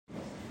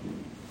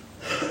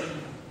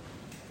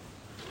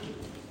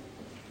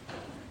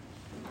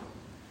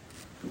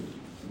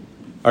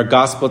Our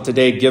gospel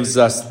today gives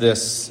us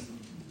this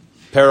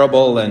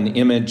parable and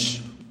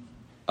image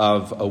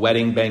of a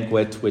wedding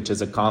banquet, which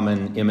is a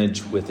common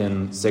image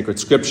within sacred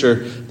scripture.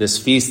 This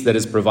feast that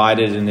is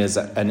provided and is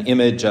an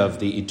image of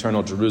the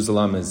eternal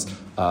Jerusalem is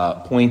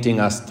pointing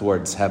us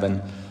towards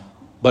heaven.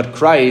 But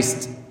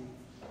Christ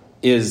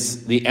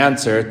is the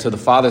answer to the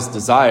Father's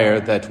desire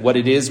that what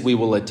it is we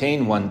will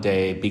attain one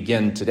day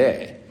begin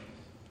today.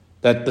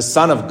 That the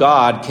Son of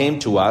God came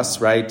to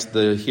us, right?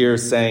 Here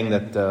saying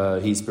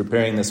that he's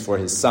preparing this for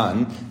his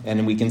Son.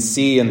 And we can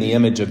see in the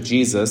image of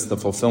Jesus, the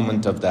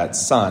fulfillment of that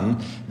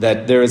Son,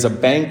 that there is a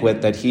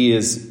banquet that he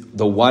is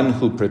the one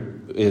who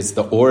is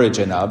the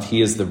origin of.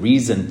 He is the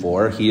reason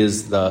for. He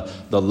is the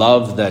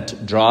love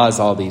that draws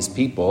all these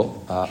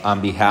people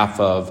on behalf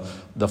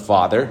of the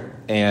Father.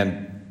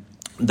 And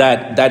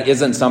that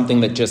isn't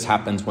something that just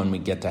happens when we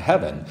get to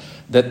heaven.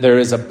 That there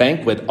is a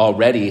banquet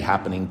already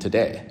happening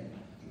today.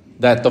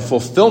 That the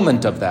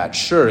fulfillment of that,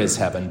 sure, is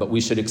heaven, but we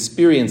should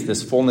experience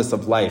this fullness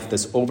of life,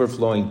 this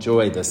overflowing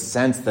joy, this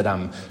sense that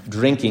I'm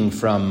drinking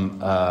from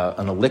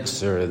an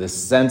elixir, this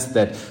sense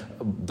that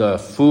the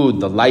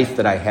food, the life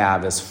that I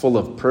have is full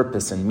of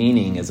purpose and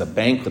meaning, is a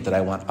banquet that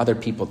I want other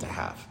people to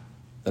have,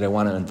 that I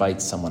want to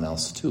invite someone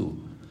else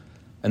to.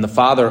 And the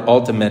Father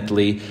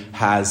ultimately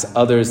has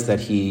others that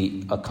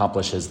he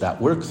accomplishes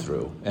that work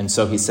through. And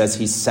so he says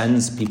he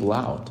sends people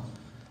out.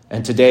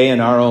 And today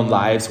in our own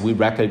lives, we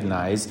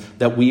recognize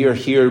that we are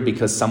here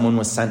because someone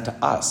was sent to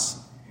us,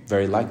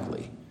 very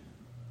likely.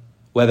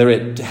 Whether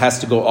it has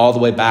to go all the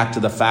way back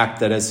to the fact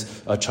that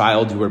as a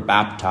child you were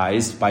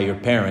baptized by your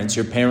parents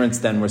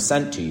then were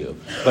sent to you.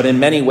 But in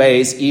many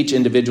ways, each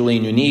individually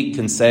and unique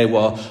can say,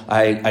 well,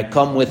 I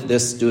come with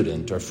this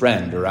student or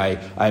friend, or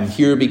I'm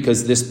here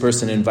because this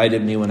person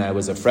invited me when I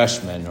was a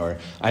freshman, or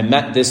I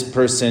met this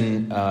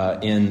person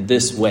in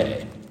this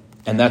way.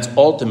 And that's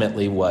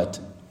ultimately what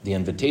the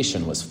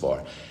invitation was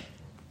for.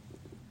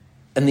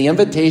 And the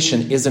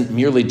invitation isn't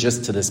merely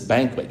just to this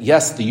banquet.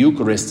 Yes, the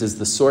Eucharist is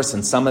the source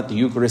and summit. The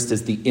Eucharist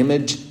is the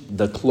image,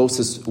 the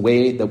closest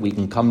way that we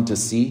can come to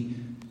see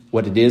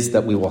what it is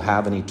that we will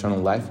have in eternal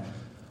life.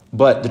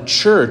 But the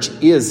church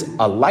is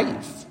a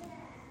life.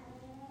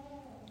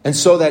 And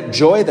so that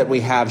joy that we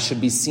have should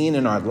be seen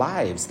in our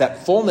lives.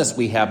 That fullness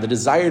we have, the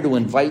desire to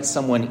invite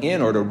someone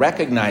in or to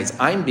recognize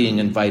I'm being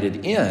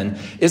invited in,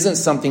 isn't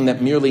something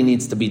that merely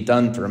needs to be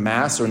done for a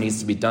mass or needs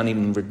to be done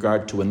even in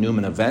regard to a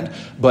Newman event,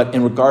 but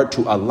in regard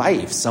to a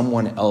life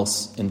someone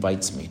else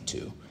invites me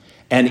to.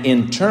 And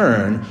in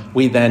turn,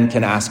 we then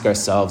can ask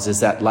ourselves,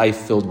 is that life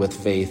filled with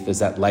faith? Is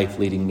that life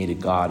leading me to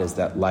God? Is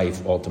that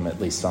life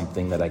ultimately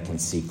something that I can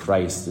see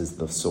Christ as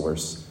the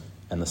source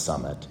and the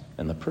summit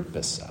and the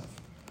purpose of?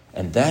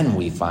 And then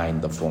we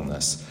find the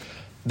fullness.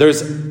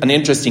 There's an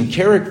interesting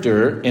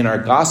character in our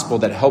gospel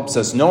that helps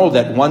us know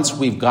that once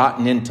we've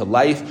gotten into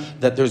life,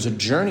 that there's a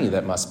journey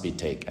that must be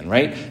taken,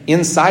 right?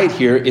 Inside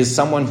here is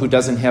someone who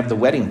doesn't have the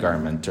wedding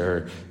garment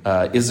or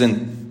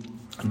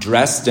isn't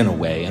dressed in a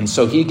way. And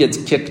so he gets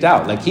kicked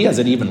out. Like, he has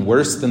it even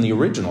worse than the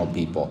original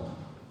people,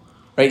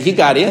 right? He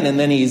got in and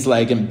then he's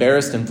like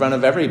embarrassed in front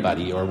of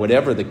everybody or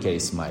whatever the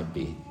case might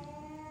be.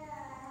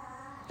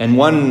 And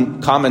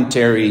one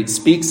commentary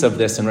speaks of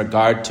this in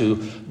regard to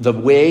the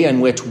way in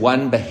which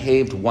one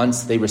behaved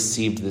once they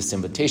received this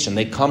invitation.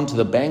 They come to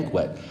the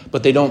banquet,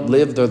 but they don't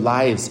live their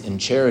lives in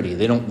charity.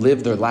 They don't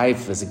live their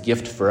life as a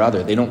gift for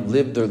others. They don't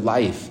live their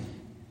life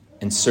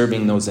in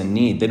serving those in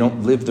need. They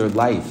don't live their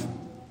life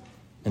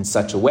in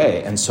such a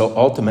way. And so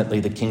ultimately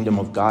the kingdom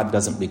of God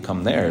doesn't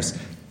become theirs.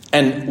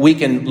 And we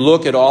can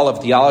look at all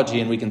of theology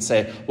and we can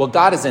say, well,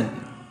 God isn't,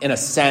 in a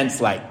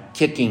sense, like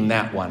kicking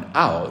that one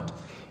out.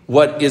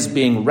 What is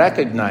being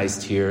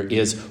recognized here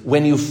is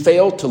when you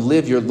fail to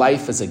live your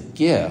life as a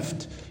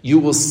gift, you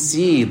will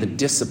see the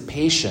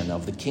dissipation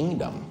of the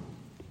kingdom.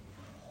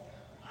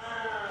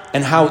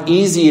 And how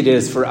easy it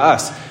is for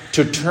us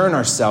to turn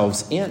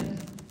ourselves in.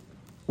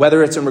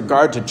 Whether it's in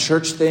regard to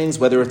church things,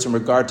 whether it's in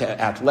regard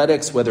to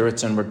athletics, whether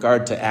it's in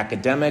regard to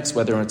academics,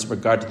 whether it's in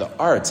regard to the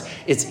arts,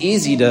 it's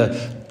easy to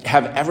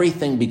have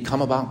everything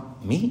become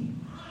about me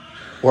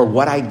or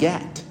what I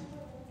get.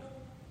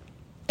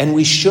 And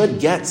we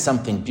should get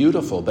something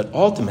beautiful, but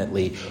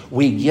ultimately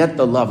we get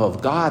the love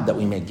of God that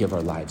we may give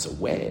our lives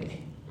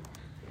away.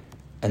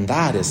 And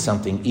that is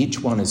something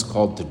each one is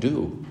called to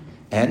do.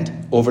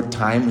 And over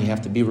time we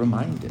have to be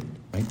reminded,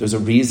 right? There's a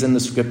reason the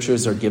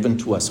scriptures are given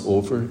to us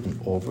over and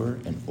over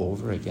and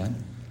over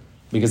again.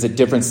 Because at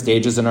different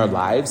stages in our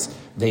lives,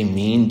 they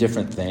mean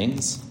different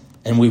things.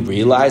 And we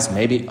realize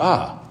maybe,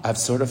 I've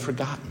sort of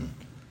forgotten.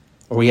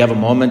 Or we have a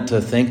moment to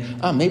think,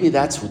 maybe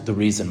that's the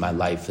reason my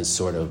life is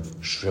sort of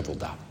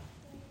shriveled up.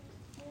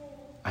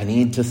 I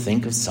need to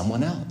think of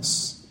someone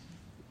else.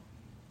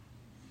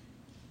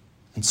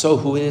 And so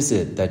who is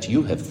it that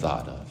you have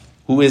thought of?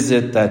 Who is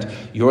it that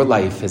your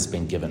life has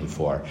been given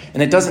for?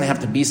 And it doesn't have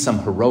to be some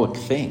heroic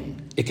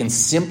thing. It can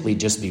simply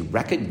just be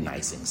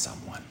recognizing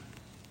someone.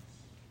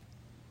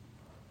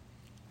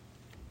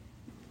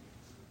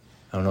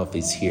 I don't know if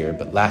he's here,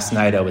 but last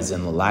night I was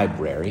in the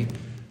library.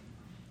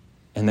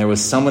 And there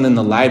was someone in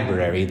the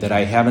library that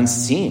I haven't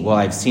seen. Well,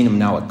 I've seen him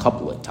now a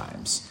couple of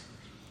times.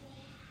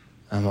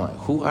 I'm like,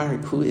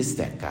 who is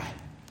that guy?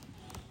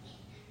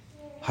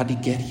 How'd he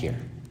get here?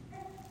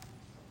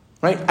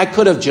 Right? I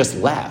could have just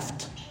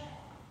left.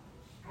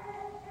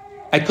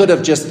 I could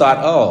have just thought,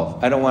 oh,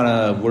 I don't want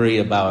to worry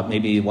about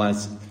maybe he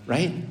wants,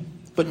 right?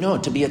 But no,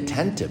 to be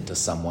attentive to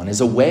someone is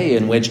a way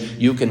in which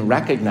you can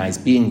recognize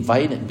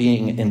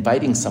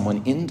inviting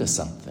someone into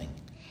something.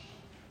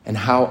 And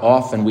how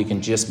often we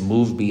can just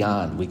move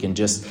beyond. We can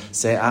just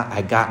say,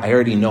 I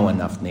already know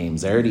enough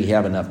names. I already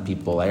have enough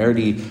people.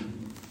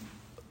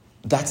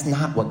 That's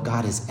not what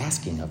God is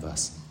asking of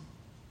us.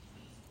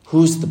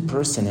 Who's the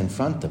person in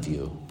front of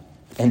you?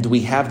 And do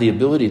we have the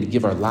ability to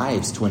give our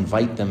lives to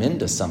invite them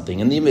into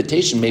something? And the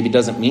invitation maybe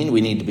doesn't mean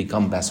we need to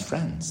become best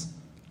friends.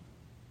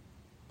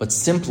 But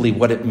simply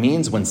what it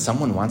means when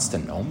someone wants to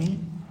know me.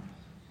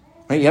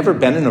 Right? You ever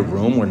been in a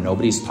room where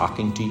nobody's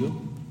talking to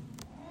you?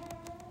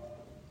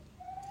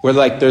 Where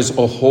there's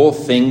a whole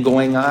thing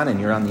going on and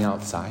you're on the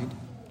outside?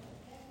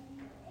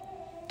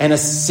 And a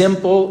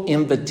simple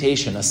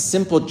invitation, a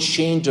simple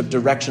change of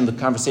direction of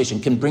the conversation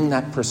can bring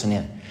that person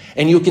in.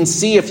 And you can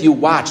see if you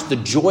watch the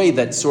joy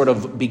that sort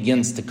of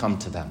begins to come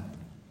to them.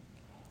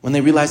 When they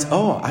realize,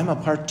 oh, I'm a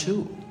part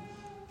too.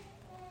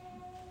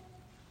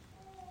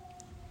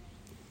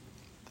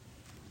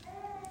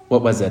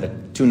 What was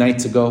it? 2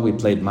 nights ago we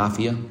played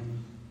Mafia.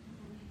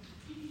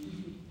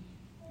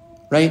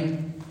 Right?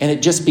 And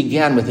it just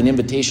began with an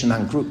invitation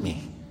on GroupMe.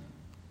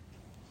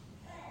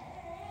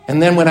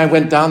 And then when I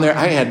went down there,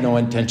 I had no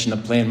intention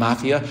of playing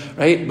Mafia,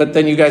 right? But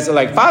then you guys are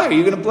like, Father, are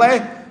you going to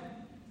play?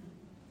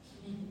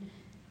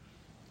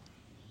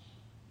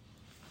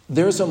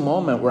 There's a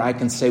moment where I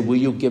can say, will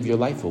you give your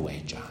life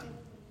away, John?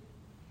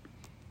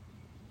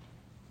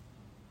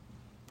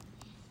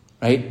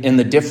 Right? And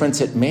the difference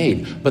it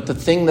made. But the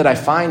thing that I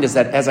find is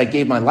that as I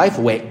gave my life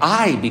away,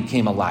 I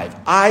became alive.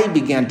 I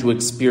began to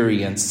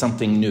experience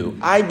something new.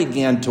 I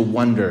began to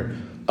wonder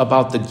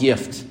about the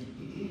gift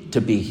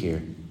to be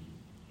here.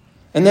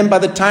 And then by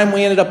the time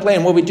we ended up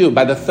playing, what we do?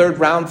 By the third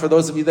round, for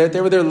those of you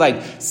there were like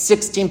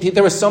 16 people.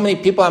 There were so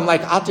many people, I'm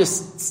like, I'll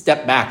just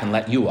step back and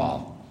let you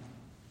all.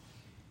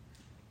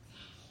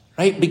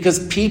 Right?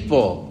 Because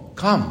people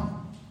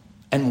come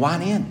and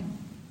want in.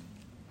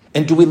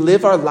 And do we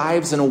live our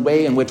lives in a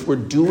way in which we're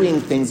doing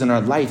things in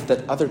our life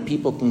that other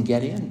people can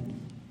get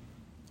in?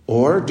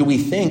 Or do we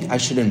think I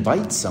should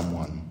invite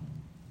someone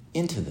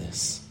into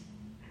this?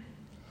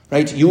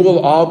 Right? You will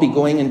all be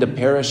going into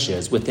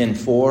parishes within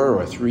 4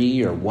 or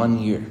 3 or 1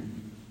 year.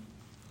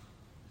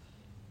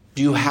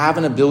 Do you have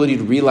an ability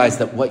to realize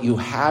that what you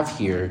have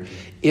here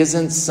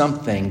isn't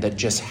something that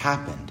just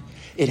happened?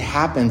 It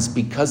happens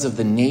because of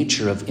the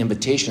nature of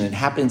invitation. It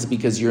happens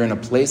because you're in a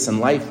place in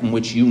life in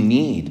which you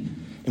need,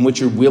 in which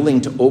you're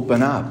willing to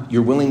open up.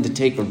 You're willing to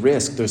take a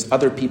risk. There's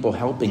other people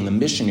helping, the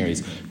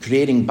missionaries,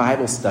 creating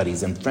Bible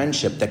studies and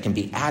friendship that can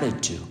be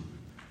added to.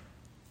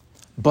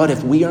 But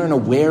if we aren't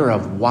aware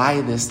of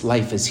why this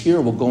life is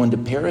here, we'll go into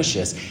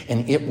parishes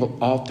and it will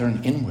all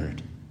turn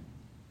inward.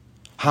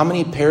 How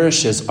many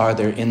parishes are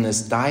there in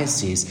this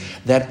diocese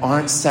that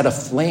aren't set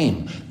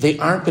aflame? They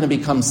aren't going to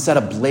become set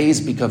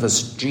ablaze because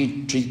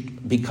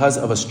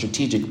of a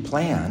strategic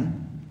plan.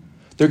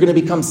 They're going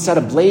to become set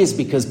ablaze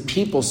because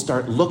people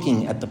start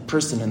looking at the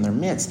person in their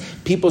midst.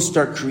 People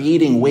start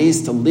creating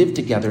ways to live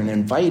together and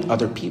invite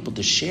other people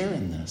to share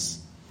in this.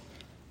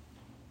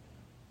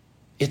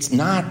 It's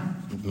not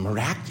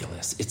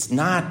miraculous. It's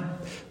not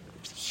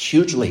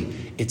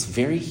it's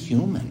very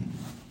human.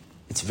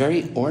 It's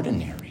very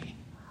ordinary.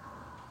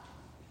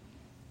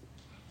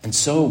 And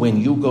so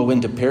when you go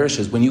into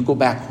parishes, when you go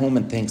back home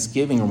at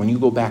Thanksgiving or when you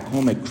go back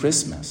home at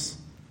Christmas,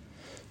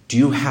 do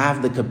you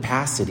have the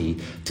capacity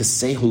to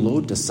say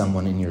hello to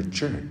someone in your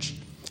church?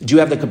 Do you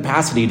have the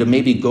capacity to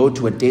maybe go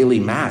to a daily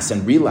mass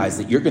and realize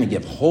that you're going to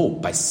give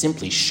hope by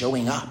simply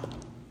showing up?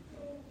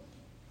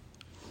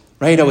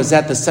 Right? I was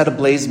at the Set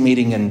Ablaze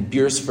meeting in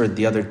Beersford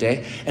the other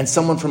day, and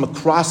someone from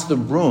across the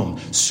room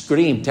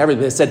screamed to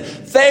everybody. They said,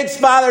 "Thanks,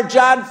 Father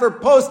John, for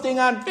posting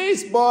on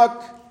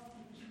Facebook."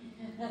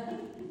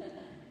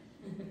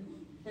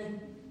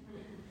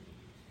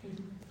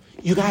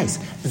 You guys,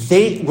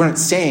 they weren't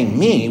saying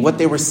me. What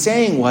they were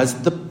saying was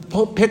the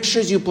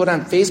pictures you put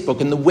on Facebook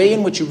and the way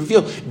in which you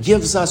reveal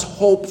gives us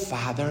hope,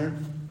 Father.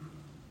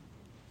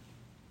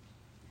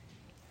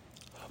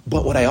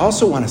 But what I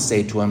also want to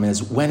say to them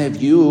is, when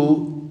have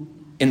you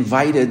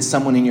invited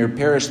someone in your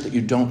parish that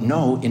you don't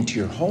know into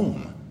your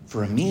home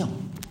for a meal?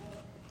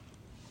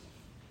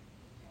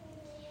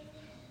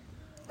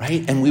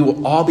 Right? And we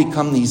will all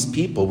become these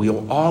people. We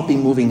will all be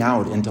moving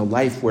out into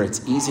life where it's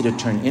easy to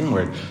turn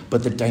inward,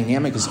 but the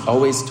dynamic is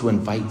always to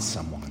invite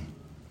someone.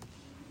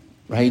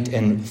 Right?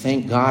 And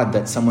thank God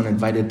that someone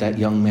invited that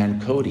young man,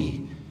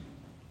 Cody,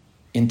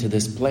 into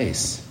this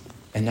place.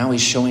 And now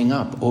he's showing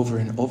up over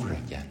and over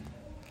again.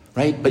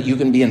 Right? But you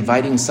can be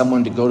inviting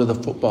someone to go to the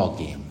football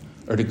game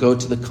or to go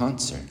to the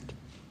concert.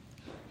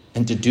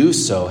 And to do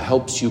so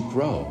helps you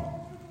grow.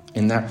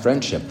 in that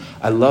friendship.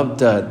 I loved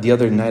the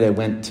other night I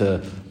went to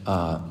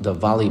the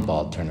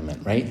volleyball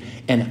tournament, right?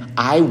 And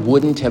I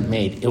wouldn't have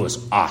made, it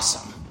was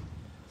awesome.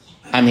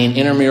 I mean,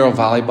 intramural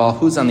volleyball,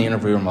 who's on the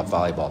intramural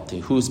volleyball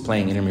team? Who's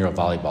playing intramural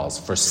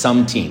volleyballs for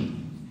some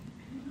team?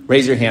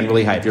 Raise your hand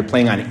really high. If you're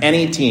playing on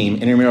any team,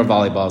 intramural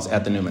volleyballs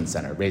at the Newman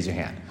Center, raise your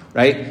hand,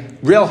 right?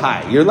 Real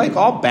high. You're like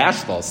all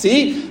bashful.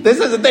 See? This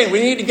is the thing. We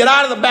need to get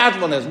out of the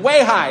bashfulness.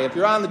 Way high if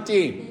you're on the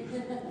team.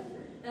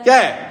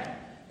 Okay.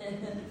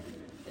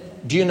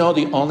 Do you know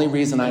the only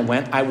reason I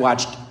went? I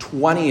watched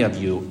 20 of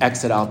you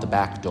exit out the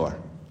back door.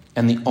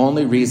 And the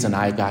only reason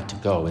I got to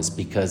go is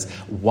because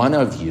one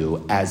of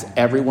you, as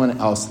everyone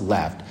else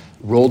left,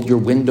 rolled your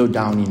window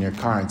down in your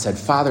car and said,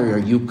 "Father, are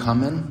you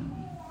coming?"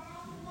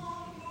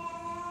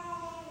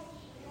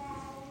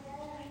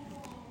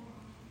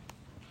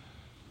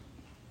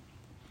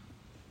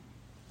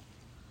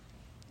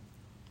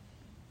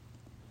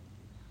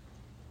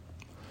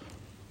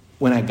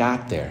 When I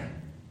got there,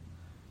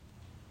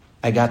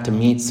 I got to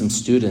meet some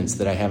students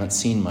that I haven't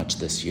seen much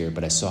this year,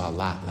 but I saw a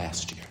lot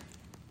last year.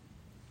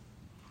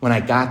 When I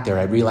got there,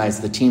 I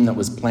realized the team that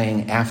was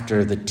playing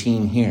after the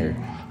team here,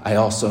 I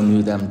also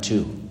knew them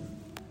too.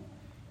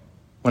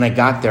 When I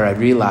got there, I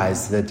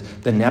realized that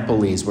the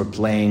Nepalese were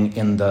playing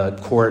in the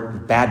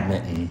court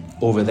badminton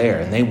over there,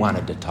 and they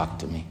wanted to talk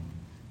to me.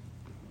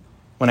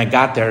 When I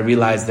got there, I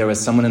realized there was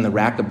someone in the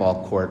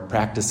racquetball court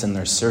practicing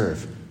their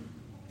serve,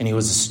 and he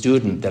was a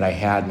student that I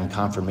had in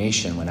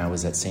confirmation when I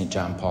was at St.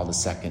 John Paul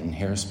II in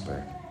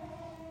Harrisburg.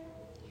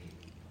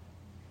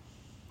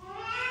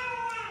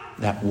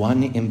 That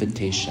one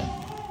invitation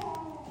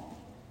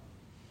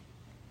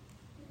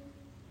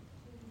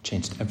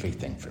changed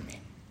everything for me.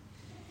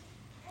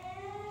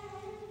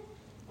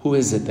 Who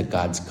is it that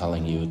God's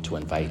calling you to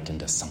invite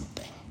into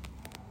something?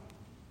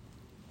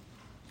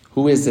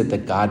 Who is it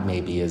that God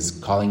maybe is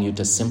calling you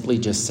to simply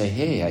just say,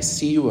 "Hey, I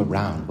see you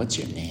around. What's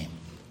your name?"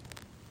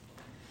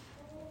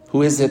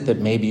 Who is it that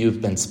maybe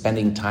you've been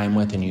spending time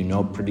with and you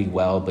know pretty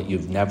well, but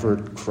you've never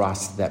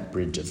crossed that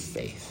bridge of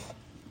faith?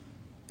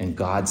 And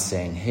God's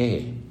saying,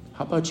 "Hey,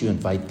 how about you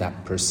invite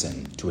that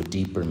person to a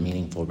deeper,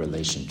 meaningful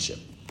relationship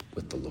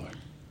with the Lord?"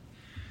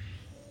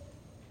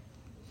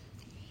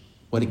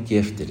 What a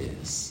gift it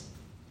is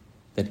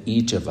that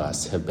each of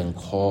us have been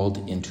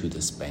called into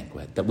this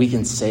banquet, that we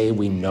can say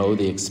we know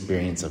the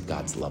experience of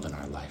God's love in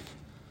our life.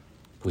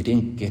 We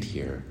didn't get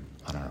here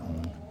on our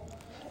own.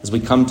 As we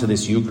come to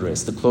this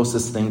Eucharist, the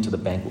closest thing to the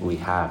banquet we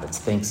have, it's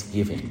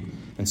Thanksgiving.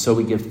 And so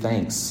we give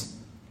thanks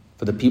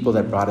for the people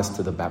that brought us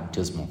to the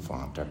baptismal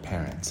font, our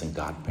parents and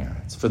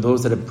godparents, for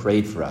those that have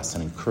prayed for us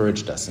and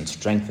encouraged us and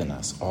strengthened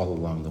us all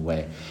along the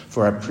way,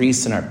 for our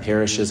priests and our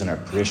parishes and our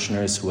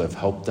parishioners who have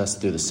helped us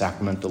through the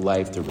sacramental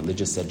life, through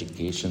religious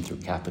education, through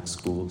Catholic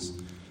schools,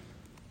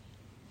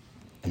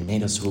 and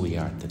made us who we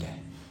are today.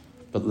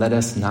 But let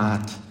us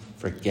not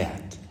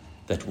forget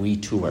that we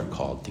too are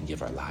called to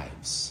give our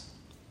lives.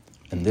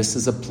 And this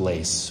is a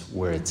place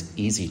where it's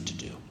easy to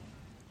do,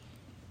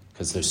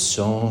 because there's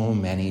so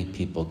many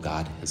people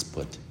God has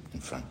put in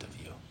front of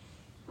you.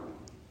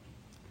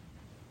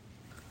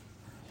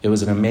 It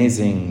was an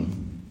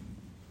amazing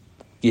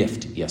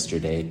gift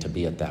yesterday to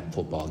be at that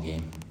football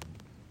game.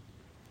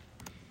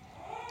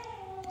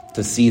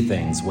 To see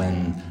things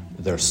when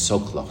they're so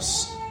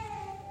close.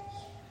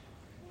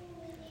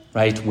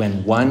 Right?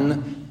 When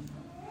one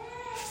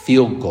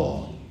field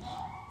goal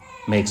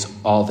makes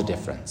all the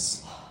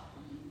difference.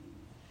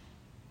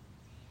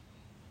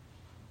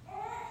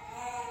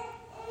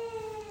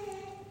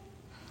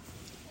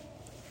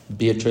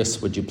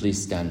 Beatrice, would you please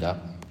stand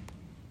up?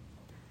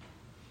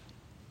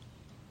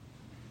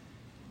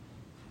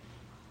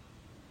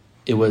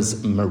 It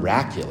was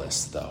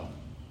miraculous, though,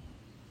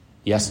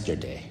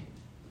 yesterday,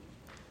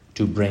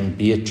 to bring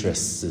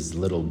Beatrice's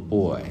little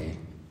boy,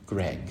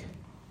 Greg,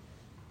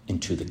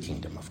 into the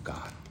kingdom of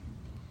God.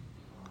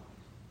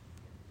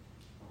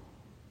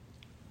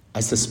 I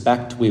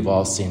suspect we've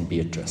all seen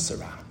Beatrice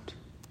around,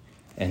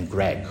 and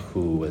Greg,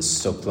 who was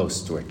so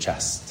close to her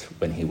chest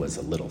when he was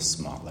a little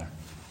smaller.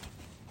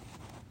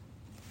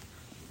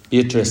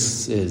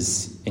 Beatrice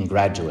is in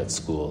graduate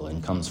school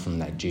and comes from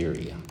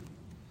Nigeria.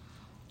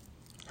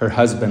 Her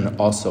husband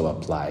also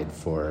applied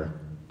for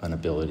an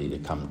ability to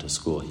come to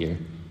school here,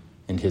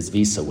 and his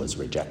visa was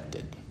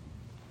rejected.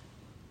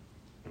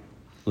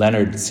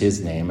 Leonard's his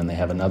name, and they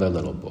have another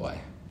little boy.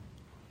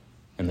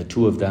 And the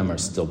two of them are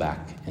still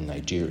back in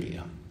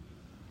Nigeria.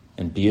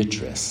 And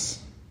Beatrice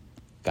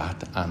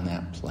got on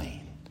that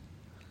plane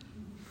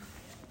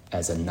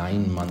as a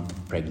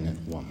 9-month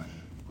pregnant woman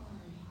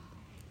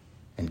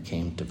and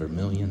came to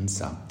Vermilion,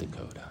 South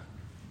Dakota,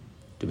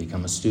 to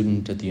become a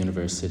student at the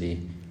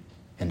university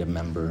and a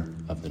member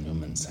of the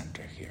Newman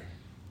Center here.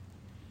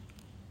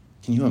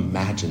 Can you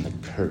imagine the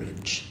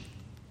courage?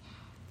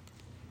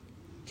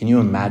 Can you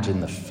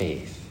imagine the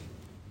faith?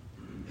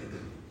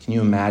 Can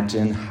you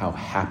imagine how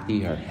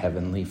happy our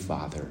Heavenly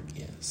Father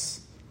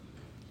is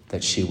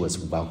that she was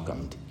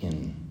welcomed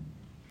in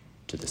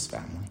to this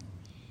family?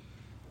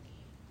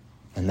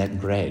 And that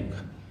Greg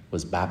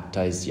was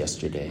baptized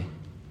yesterday,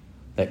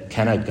 that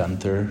Kenna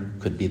Gunther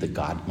could be the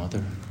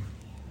godmother?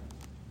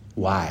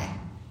 Why?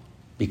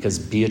 Because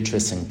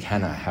Beatrice and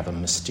Kenna have a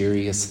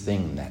mysterious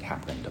thing that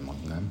happened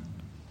among them.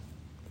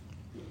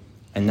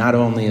 And not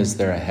only is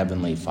there a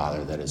Heavenly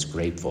Father that is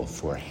grateful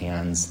for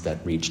hands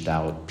that reached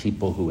out,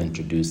 people who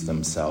introduced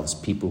themselves,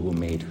 people who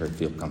made her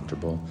feel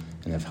comfortable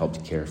and have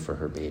helped care for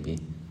her baby,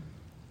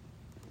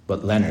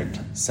 but Leonard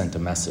sent a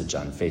message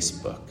on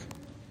Facebook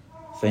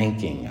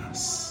thanking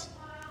us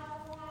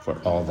for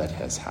all that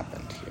has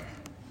happened here.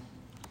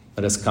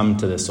 Let us come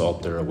to this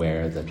altar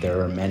aware that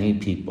there are many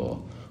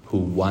people who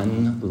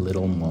one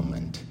little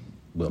moment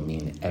will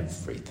mean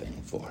everything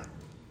for.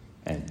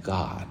 And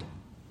God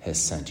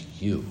has sent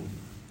you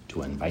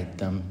to invite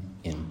them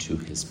into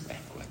his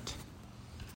banquet.